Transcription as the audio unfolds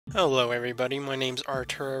Hello everybody, my name's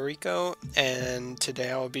Arturo Rico, and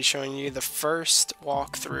today I will be showing you the first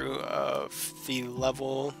walkthrough of the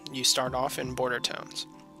level you start off in Border Towns.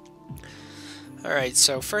 Alright,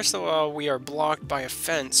 so first of all, we are blocked by a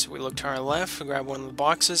fence. We look to our left, grab one of the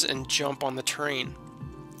boxes, and jump on the terrain.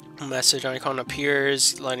 A message icon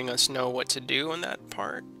appears letting us know what to do in that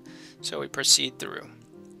part, so we proceed through.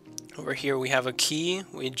 Over here we have a key.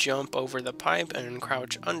 We jump over the pipe and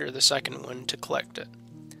crouch under the second one to collect it.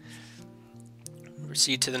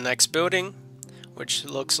 Proceed to the next building, which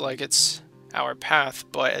looks like it's our path,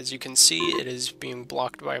 but as you can see, it is being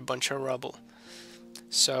blocked by a bunch of rubble.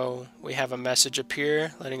 So we have a message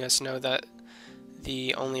appear letting us know that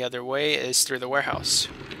the only other way is through the warehouse.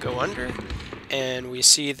 We go under, and we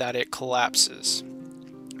see that it collapses.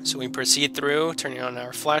 So we proceed through, turning on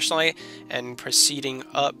our flashlight, and proceeding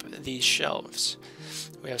up these shelves.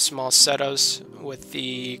 We have small setups with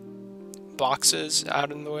the boxes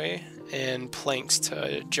out in the way, and planks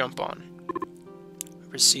to jump on.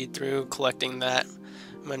 Proceed through collecting that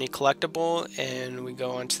money collectible, and we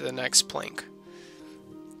go on to the next plank.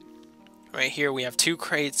 Right here we have two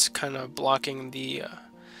crates kind of blocking the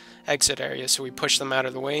exit area, so we push them out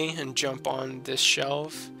of the way and jump on this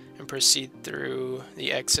shelf and proceed through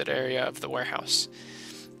the exit area of the warehouse.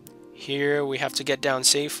 Here we have to get down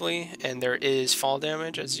safely, and there is fall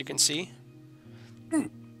damage, as you can see.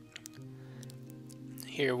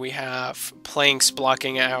 Here we have planks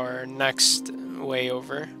blocking our next way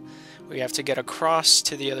over. We have to get across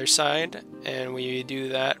to the other side, and we do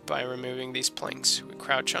that by removing these planks. We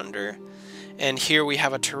crouch under, and here we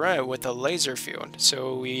have a turret with a laser field.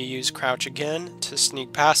 So we use crouch again to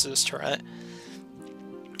sneak past this turret,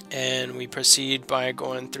 and we proceed by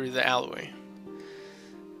going through the alleyway.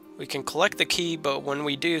 We can collect the key, but when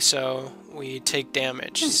we do so, we take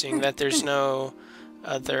damage. Seeing that there's no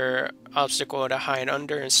other obstacle to hide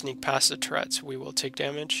under and sneak past the turrets, we will take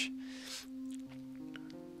damage.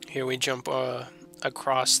 Here we jump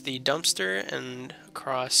across the dumpster and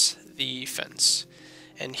across the fence.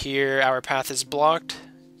 And here our path is blocked,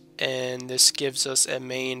 and this gives us a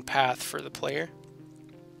main path for the player.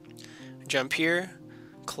 Jump here,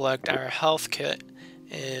 collect our health kit,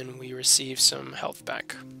 and we receive some health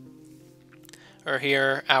back. Or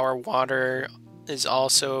here our water is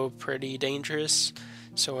also pretty dangerous.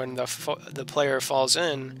 So when the player falls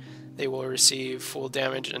in, they will receive full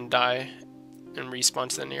damage and die and respawn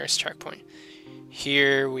to the nearest checkpoint.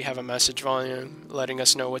 Here we have a message volume letting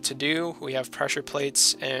us know what to do. We have pressure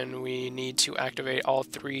plates, and we need to activate all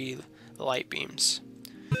three light beams.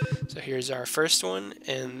 So here's our first one,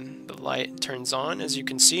 and the light turns on, as you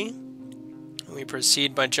can see. We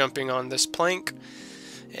proceed by jumping on this plank.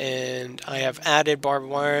 And I have added barbed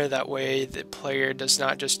wire, that way the player does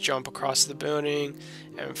not just jump across the building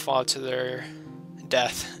and fall to their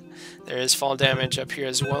death. There is fall damage up here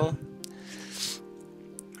as well.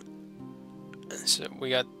 So we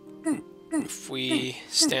got, if we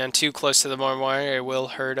stand too close to the barbed wire, it will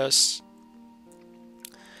hurt us.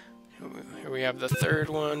 Here we have the third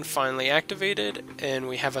one finally activated, and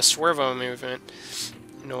we have a servo movement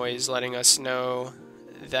noise letting us know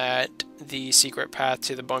that the secret path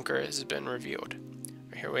to the bunker has been revealed.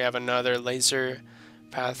 Here we have another laser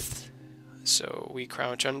path, so we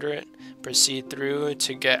crouch under it, proceed through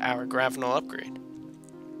to get our gravinal upgrade.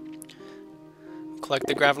 Collect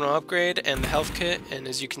the gravinal upgrade and the health kit, and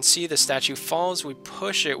as you can see, the statue falls. We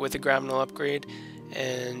push it with the gravinal upgrade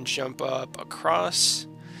and jump up across,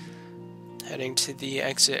 heading to the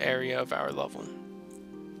exit area of our level.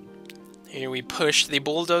 Here we push the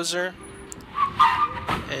bulldozer,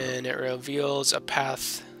 and it reveals a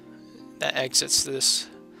path that exits this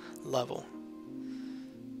level.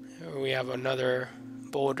 Here we have another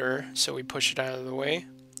boulder, so we push it out of the way.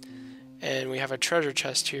 And we have a treasure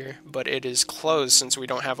chest here, but it is closed since we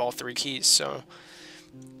don't have all three keys. So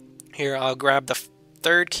here I'll grab the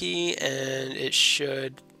third key, and it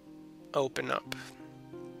should open up.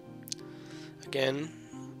 Again,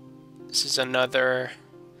 this is another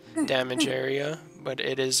damage area, but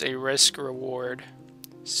it is a risk reward.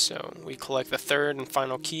 So we collect the third and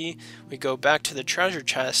final key, we go back to the treasure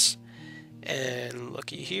chest, and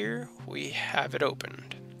looky here, we have it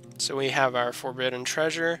opened. So we have our forbidden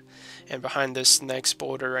treasure, and behind this next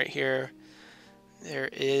boulder right here, there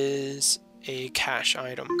is a cash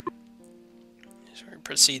item. So we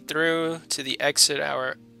proceed through to the exit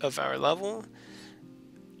of our level,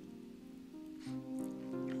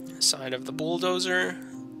 side of the bulldozer.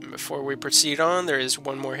 Before we proceed on, there is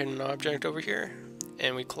one more hidden object over here,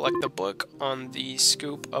 and we collect the book on the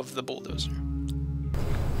scoop of the bulldozer.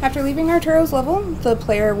 After leaving Arturo's level, the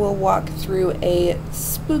player will walk through a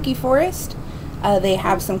spooky forest They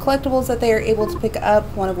have some collectibles that they are able to pick up,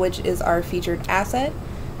 one of which is our featured asset.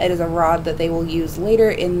 It is a rod that they will use later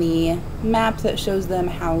in the map that shows them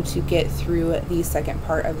how to get through the second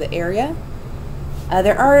part of the area.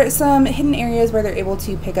 There are some hidden areas where they're able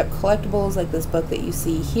to pick up collectibles like this book that you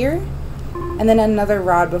see here, and then another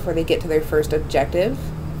rod before they get to their first objective,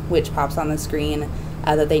 which pops on the screen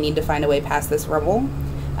that they need to find a way past this rubble.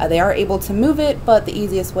 They are able to move it, but the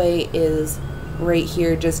easiest way is right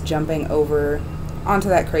here, just jumping over onto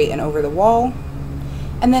that crate and over the wall.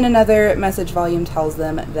 And then another message volume tells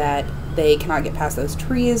them that they cannot get past those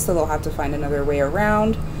trees, so they'll have to find another way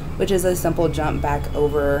around, which is a simple jump back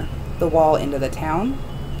over the wall into the town.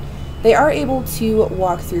 They are able to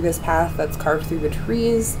walk through this path that's carved through the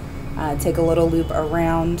trees, take a little loop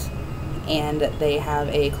around, and they have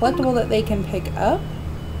a collectible that they can pick up.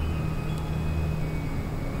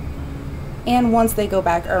 And once they go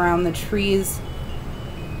back around the trees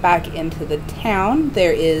back into the town,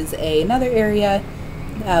 there is another area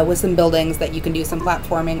with some buildings that you can do some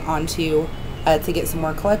platforming onto to get some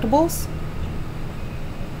more collectibles.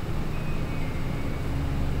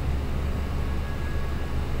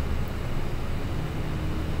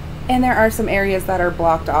 And there are some areas that are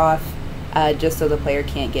blocked off just so the player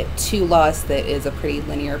can't get too lost. That is a pretty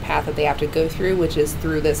linear path that they have to go through, which is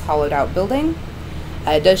through this hollowed out building.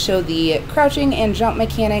 It does show the crouching and jump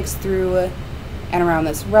mechanics through and around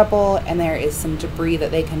this rubble, and there is some debris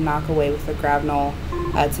that they can knock away with the grapnel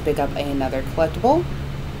to pick up another collectible.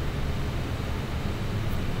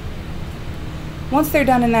 Once they're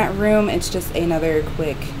done in that room, it's just another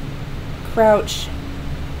quick crouch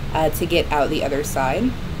to get out the other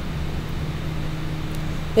side.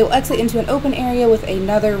 They will exit into an open area with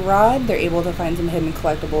another rod. They're able to find some hidden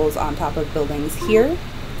collectibles on top of buildings here,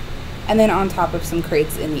 and then on top of some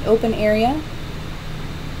crates in the open area.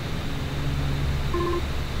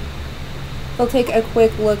 They'll take a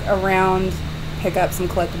quick look around, pick up some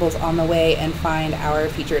collectibles on the way, and find our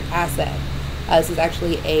featured asset. This is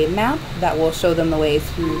actually a map that will show them the way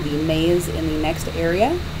through the maze in the next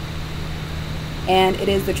area. And it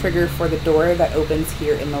is the trigger for the door that opens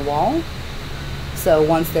here in the wall. So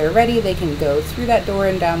once they're ready, they can go through that door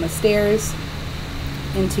and down the stairs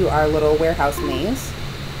into our little warehouse maze.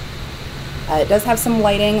 It does have some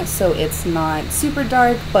lighting, so it's not super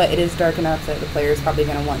dark, but it is dark enough that the player is probably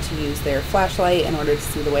going to want to use their flashlight in order to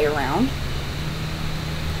see the way around.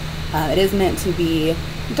 It is meant to be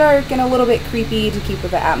dark and a little bit creepy to keep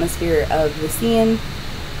with the atmosphere of the scene,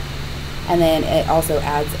 and then it also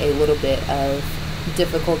adds a little bit of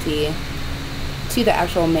difficulty to the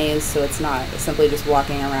actual maze, so it's not simply just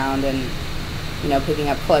walking around and, you know, picking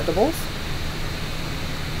up collectibles.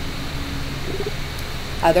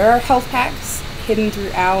 There are health packs hidden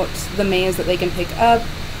throughout the maze that they can pick up.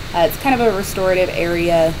 It's kind of a restorative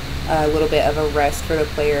area, a little bit of a rest for the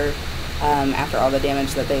player after all the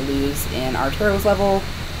damage that they lose in Arturo's level,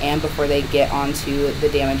 and before they get onto the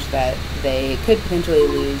damage that they could potentially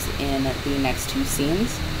lose in the next two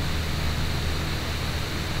scenes.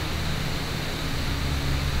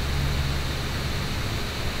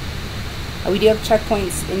 We do have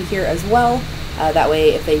checkpoints in here as well. That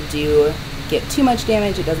way, if they do get too much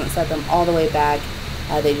damage, it doesn't set them all the way back.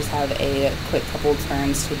 They just have a quick couple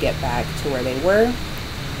turns to get back to where they were.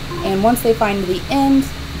 And once they find the end,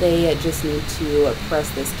 they just need to press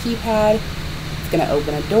this keypad. It's going to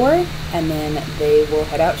open a door, and then they will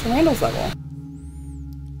head out to Randall's level.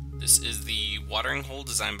 This is the watering hole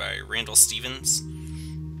designed by Randall Stevens.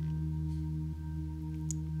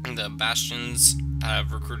 The Bastions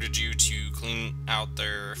have recruited you to clean out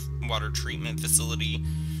their water treatment facility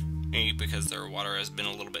because their water has been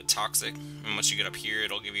a little bit toxic. And once you get up here,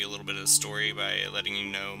 it'll give you a little bit of the story by letting you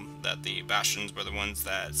know that the Bastions were the ones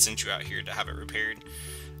that sent you out here to have it repaired.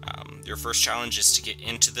 Your first challenge is to get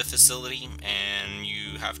into the facility, and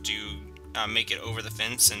you have to make it over the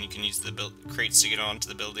fence, and you can use the crates to get onto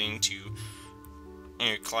the building to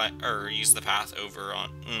or use the path over on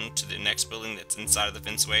to the next building that's inside of the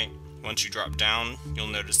fenceway. Once you drop down, you'll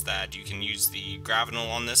notice that you can use the gravinal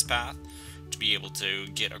on this path to be able to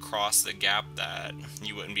get across the gap that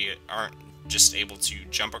you aren't just able to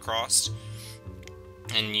jump across.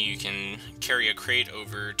 And you can carry a crate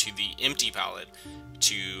over to the empty pallet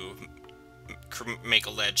to make a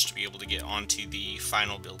ledge to be able to get onto the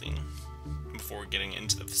final building before getting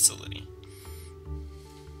into the facility.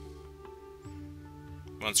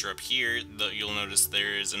 Once you're up here, you'll notice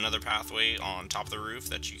there's another pathway on top of the roof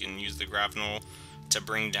that you can use the gravinal to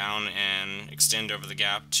bring down and extend over the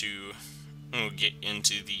gap to get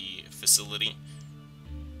into the facility.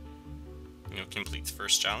 Complete the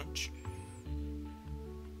first challenge.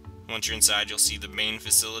 Once you're inside, you'll see the main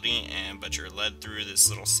facility, but you're led through this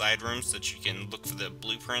little side room so that you can look for the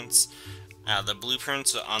blueprints. The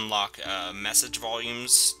blueprints unlock message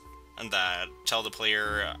volumes that tell the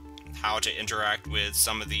player how to interact with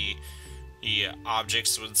some of the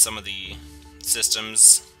objects, with some of the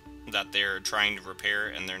systems that they're trying to repair,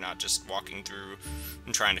 and they're not just walking through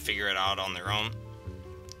and trying to figure it out on their own.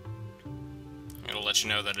 It'll let you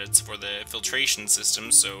know that it's for the filtration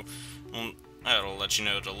system, so it'll let you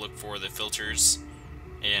know to look for the filters,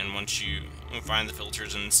 and once you find the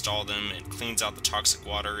filters and install them, it cleans out the toxic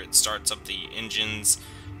water, it starts up the engines,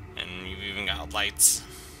 and you've even got lights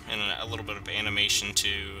and a little bit of animation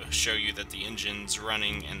to show you that the engine's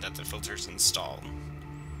running and that the filter's installed.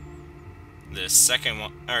 The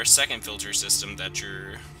second filter system that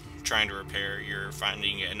you're trying to repair, you're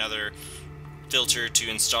finding another filter to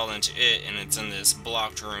install into it, and it's in this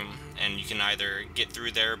blocked room, and you can either get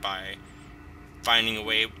through there by finding a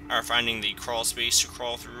way, or finding the crawl space to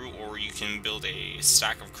crawl through, or you can build a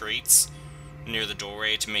stack of crates near the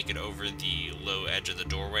doorway to make it over the low edge of the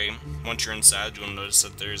doorway. Once you're inside, you'll notice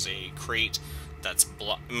that there's a crate that's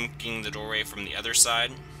blocking the doorway from the other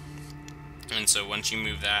side, and so once you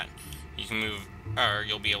move that, you can move, or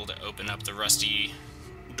you'll be able to open up the rusty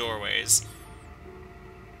doorways,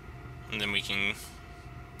 and then we can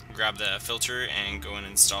grab the filter and go and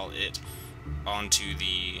install it onto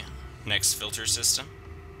the next filter system.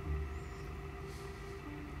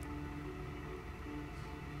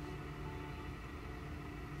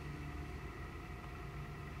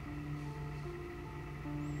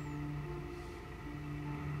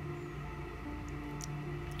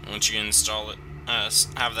 Once you install it,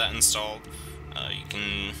 have that installed, you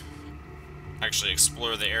can actually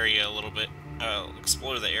explore the area a little bit.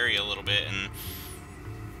 And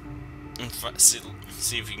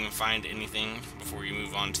see if you can find anything before you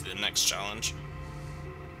move on to the next challenge.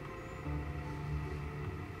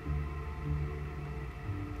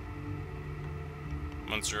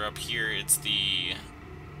 Once you're up here, it's the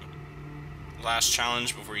last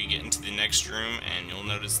challenge before you get into the next room, and you'll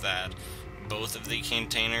notice that both of the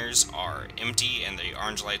containers are empty and the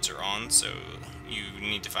orange lights are on, so you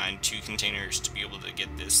need to find 2 containers to be able to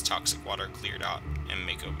get this toxic water cleared out and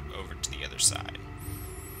make it over to the other side.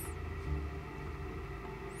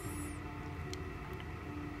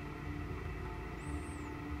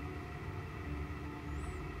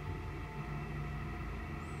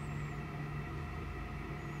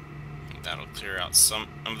 That'll clear out some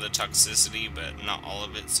of the toxicity, but not all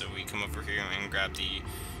of it, so we come over here and grab the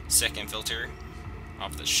second filter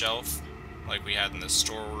off the shelf like we had in the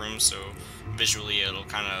storeroom, so visually it'll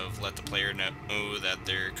kind of let the player know that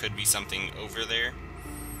there could be something over there.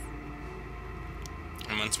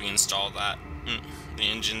 And once we install that, the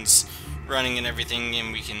engine's running and everything,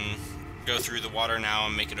 and we can go through the water now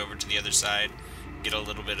and make it over to the other side, get a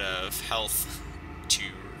little bit of health to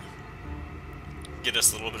get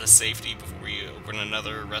us a little bit of safety before we open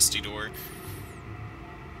another rusty door.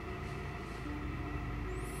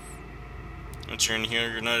 Once you're in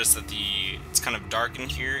here, you'll notice that it's kind of dark in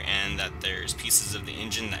here, and that there's pieces of the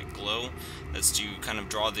engine that glow. That's to kind of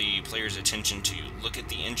draw the player's attention to look at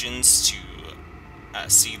the engines, to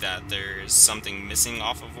see that there's something missing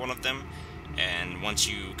off of one of them. And once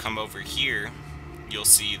you come over here, you'll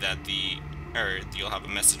see that you'll have a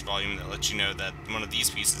message volume that lets you know that one of these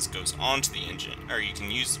pieces goes onto the engine, or you can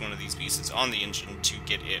use one of these pieces on the engine to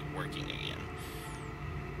get it working again.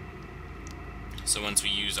 So once we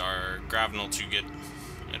use our gravinal to get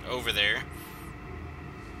it over there,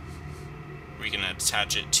 we can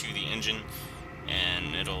attach it to the engine,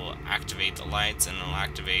 and it'll activate the lights, and it'll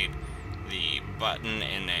activate the button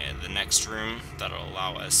in the next room that'll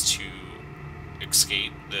allow us to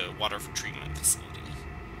escape the water treatment facility.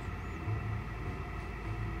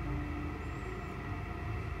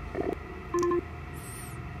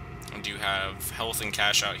 I do have health and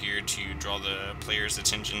cash out here to draw the player's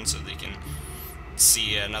attention so they can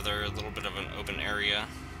see another little bit of an open area,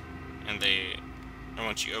 and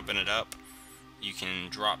once you open it up, you can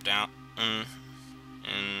drop down and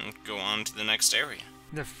go on to the next area.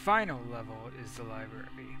 The final level is the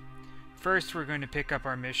library. First, we're going to pick up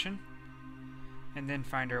our mission and then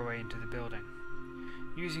find our way into the building.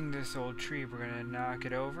 Using this old tree, we're going to knock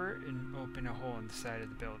it over and open a hole in the side of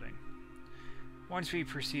the building. Once we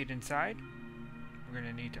proceed inside, we're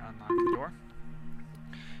going to need to unlock the door.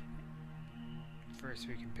 First,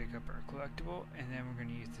 we can pick up our collectible, and then we're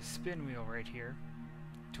going to use the spin wheel right here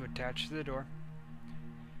to attach to the door,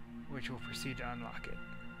 which will proceed to unlock it.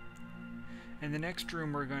 In the next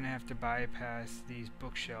room, we're going to have to bypass these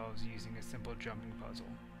bookshelves using a simple jumping puzzle.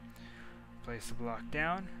 Place the block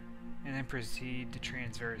down, and then proceed to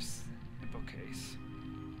transverse the bookcase.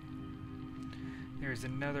 There's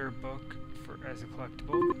another book as a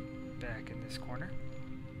collectible back in this corner.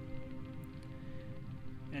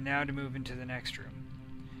 And now to move into the next room.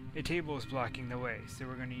 A table is blocking the way, so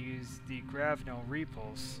we're going to use the Gravno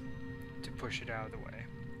repulse to push it out of the way.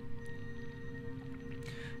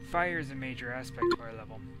 Fire is a major aspect to our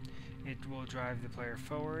level. It will drive the player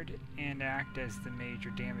forward and act as the major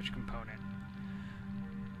damage component.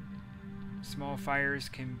 Small fires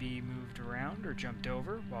can be moved around or jumped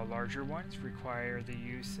over, while larger ones require the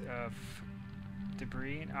use of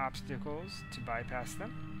debris and obstacles to bypass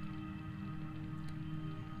them.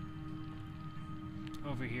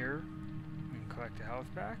 Over here, we can collect a health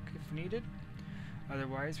back if needed.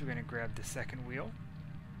 Otherwise, we're going to grab the second wheel,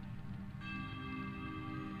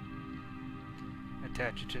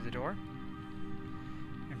 attach it to the door,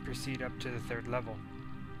 and proceed up to the third level.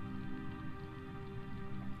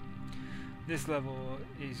 This level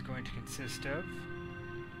is going to consist of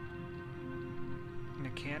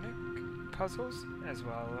mechanic puzzles as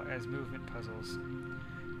well as movement puzzles.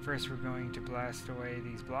 First, we're going to blast away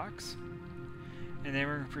these blocks, and then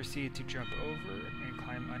we're going to proceed to jump over and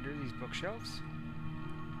climb under these bookshelves.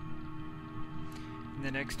 In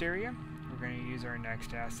the next area, we're going to use our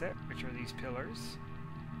next asset, which are these pillars,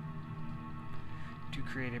 to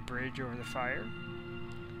create a bridge over the fire.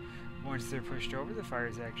 Once they're pushed over, the fire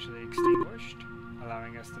is actually extinguished,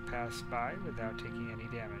 allowing us to pass by without taking any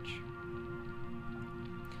damage.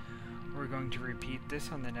 We're going to repeat this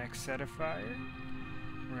on the next set of fire.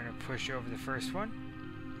 We're going to push over the first one,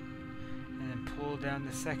 and then pull down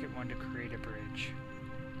the second one to create a bridge.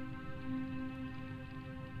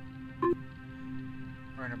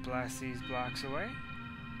 We're going to blast these blocks away,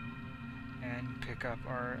 and pick up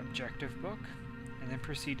our objective book, and then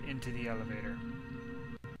proceed into the elevator.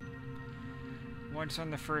 Once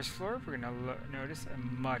on the first floor, we're going to notice a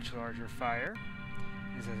much larger fire.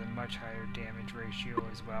 This has a much higher damage ratio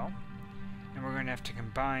as well. And we're going to have to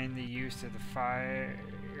combine the use of the fire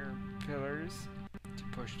pillars to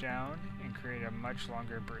push down and create a much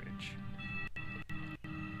longer bridge.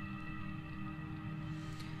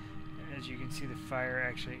 As you can see, the fire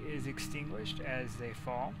actually is extinguished as they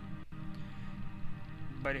fall.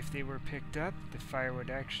 But if they were picked up, the fire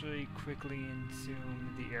would actually quickly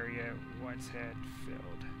consume the area once had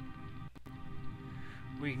filled.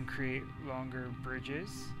 We can create longer bridges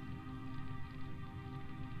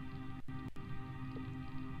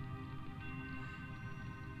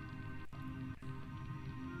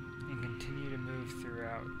and continue to move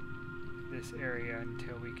throughout this area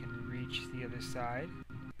until we can reach the other side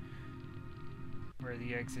where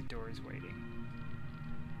the exit door is waiting.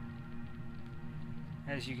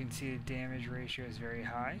 As you can see, the damage ratio is very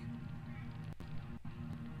high,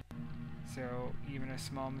 so even a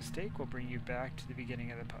small mistake will bring you back to the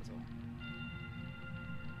beginning of the puzzle.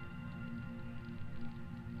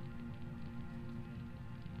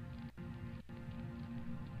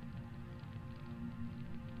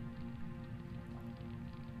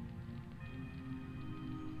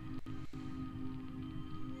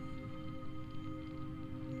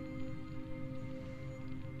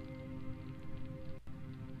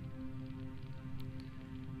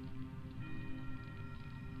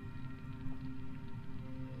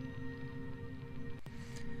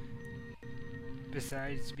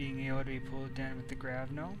 Besides being able to be pulled down with the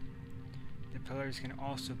Gravno, the pillars can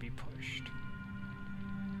also be pushed.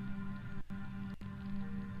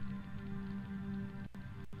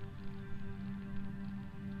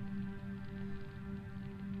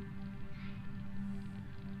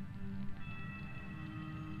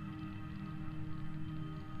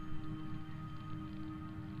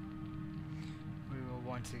 We will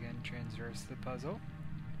once again transverse the puzzle.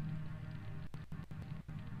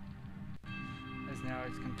 As now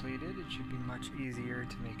it's completed, it should be much easier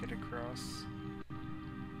to make it across.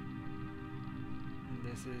 And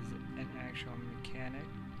this is an actual mechanic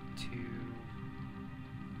to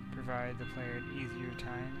provide the player an easier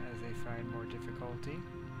time as they find more difficulty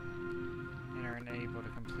and are unable to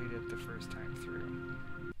complete it the first time through.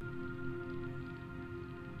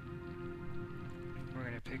 We're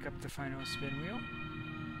going to pick up the final spin wheel.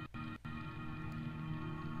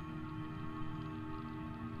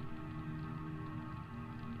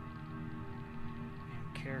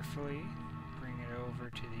 Carefully bring it over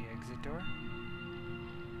to the exit door.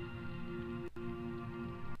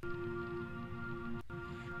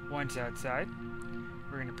 Once outside,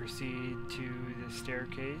 we're going to proceed to the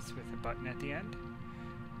staircase with a button at the end.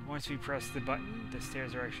 Once we press the button, the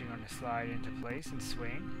stairs are actually going to slide into place and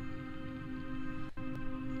swing.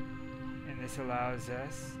 And this allows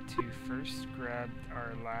us to first grab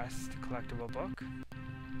our last collectible book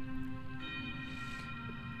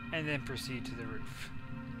and then proceed to the roof.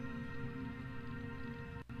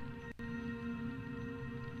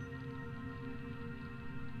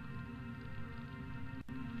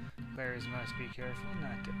 Players must be careful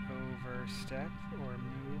not to overstep or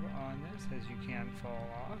move on this, as you can fall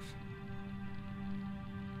off.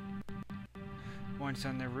 Once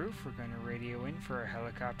on the roof, we're going to radio in for our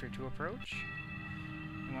helicopter to approach.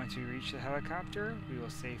 And once we reach the helicopter, we will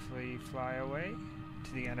safely fly away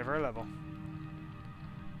to the end of our level.